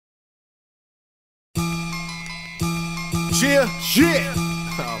Yeah.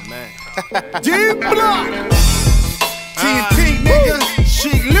 Oh man. D-Block. T.N.T, nigga.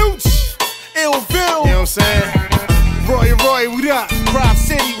 Sheek Louch. Illville. You know what I'm saying? Roy, what up? Crop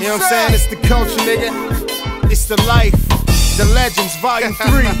City, you know what I'm saying? It's the culture, nigga. It's the life. The Legends, Volume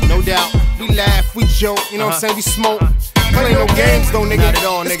 3. No doubt. We laugh, we joke, you know what I'm saying? We smoke. Play no games though, nigga. Not at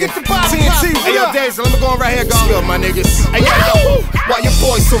all, nigga. T.N.T, hey yo, Days, let me go on right here, go. Yo, my niggas. Hey yo, why your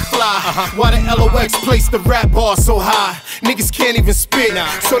boys so fly? Why the LOX place the rap bar so high? Niggas can't even spit,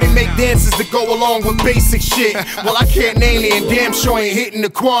 so they make dances to go along with basic shit. Well, I can't name it, and damn sure ain't hitting the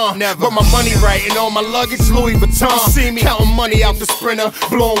Quan. But my money right, and all my luggage Louis Vuitton. See me counting money out the Sprinter,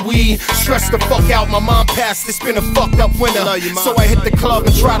 blowing weed, stressed the fuck out. My mom passed, it's been a fucked up winter, so I hit the club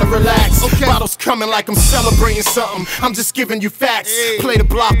and try to relax. Bottles coming like I'm celebrating something. I'm just giving you facts. Play the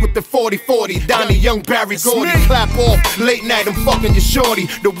block with the 40-40. Donnie, Young, Barry, Gordy. Clap off, late night, I'm fucking your shorty.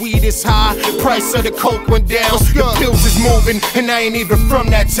 The weed is high, price of the coke went down. The pills is moving, and I ain't even from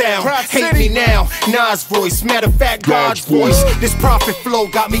that town. Hate me now, Nas voice, matter of fact, God's voice. This profit flow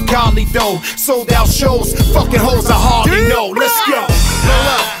got me godly dough. Sold out shows, fucking hoes I hardly know. Let's go.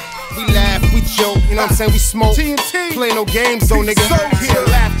 We laugh, we joke, you know what I'm saying? We smoke. T.N.T. Play no games though, nigga.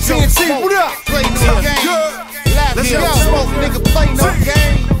 T.N.T, what up? Play no games. Let's go. Smoke, nigga, play no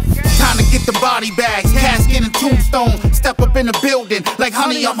game. Time to get the body bags, casket and tombstone. Step up in the building like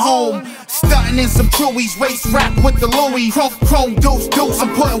honey, I'm home. Stunting in some Truies, race rap with the Louis. Chrome deuce,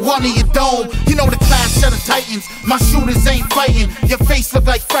 I'm putting one in your dome. You know the clash of the Titans, my shooters ain't fighting. Your face look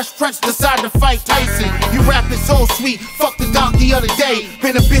like Fresh Prince decided to fight Tyson. You rapping so sweet, fuck the donkey of the day.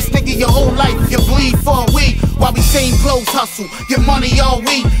 Been a bitch nigga your whole life, you bleed for a week. While we same clothes hustle, get money all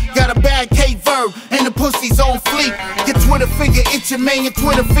week. Got a bad K-verb, and the pussy's on fleek. Your Twitter finger itching, man, your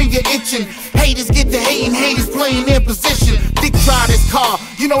Twitter finger itching. Haters get to hating, haters playing their position. Dick try this car,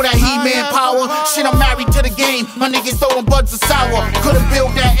 you know that He-Man power. Shit, I'm married to the game, my niggas throwing buds of sour. Couldn't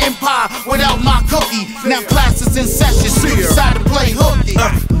build that empire without my cookie. Now classes in session, decided to play hooky.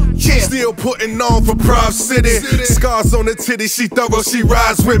 Still putting on for Prop City. Scars on the titty, she thorough, she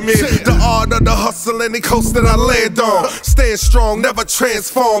rides with me. The art of the hustle and the coast that I land on. Staying strong, never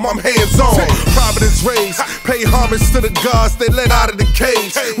transform, I'm hands-on. Providence raised, pay homage to the gods they let out of the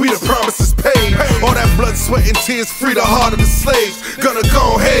cage. We the promises paid. All that blood, sweat, and tears free the heart of the slaves. Gonna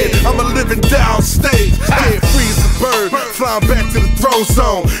go ahead, I'm a living downstage. Head free as a bird, flying back to the throne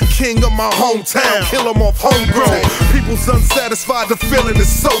zone. King of my hometown, kill 'em off homegrown. People's unsatisfied, the feeling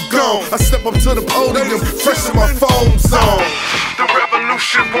is so gone. I step up to the podium, fresh in my foam zone. The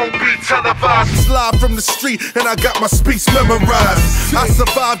revolution won't be televised. It's live from the street, and I got my speech memorized. I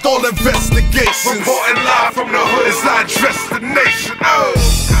survived all investigations. Reporting live from the hood as I address the nation.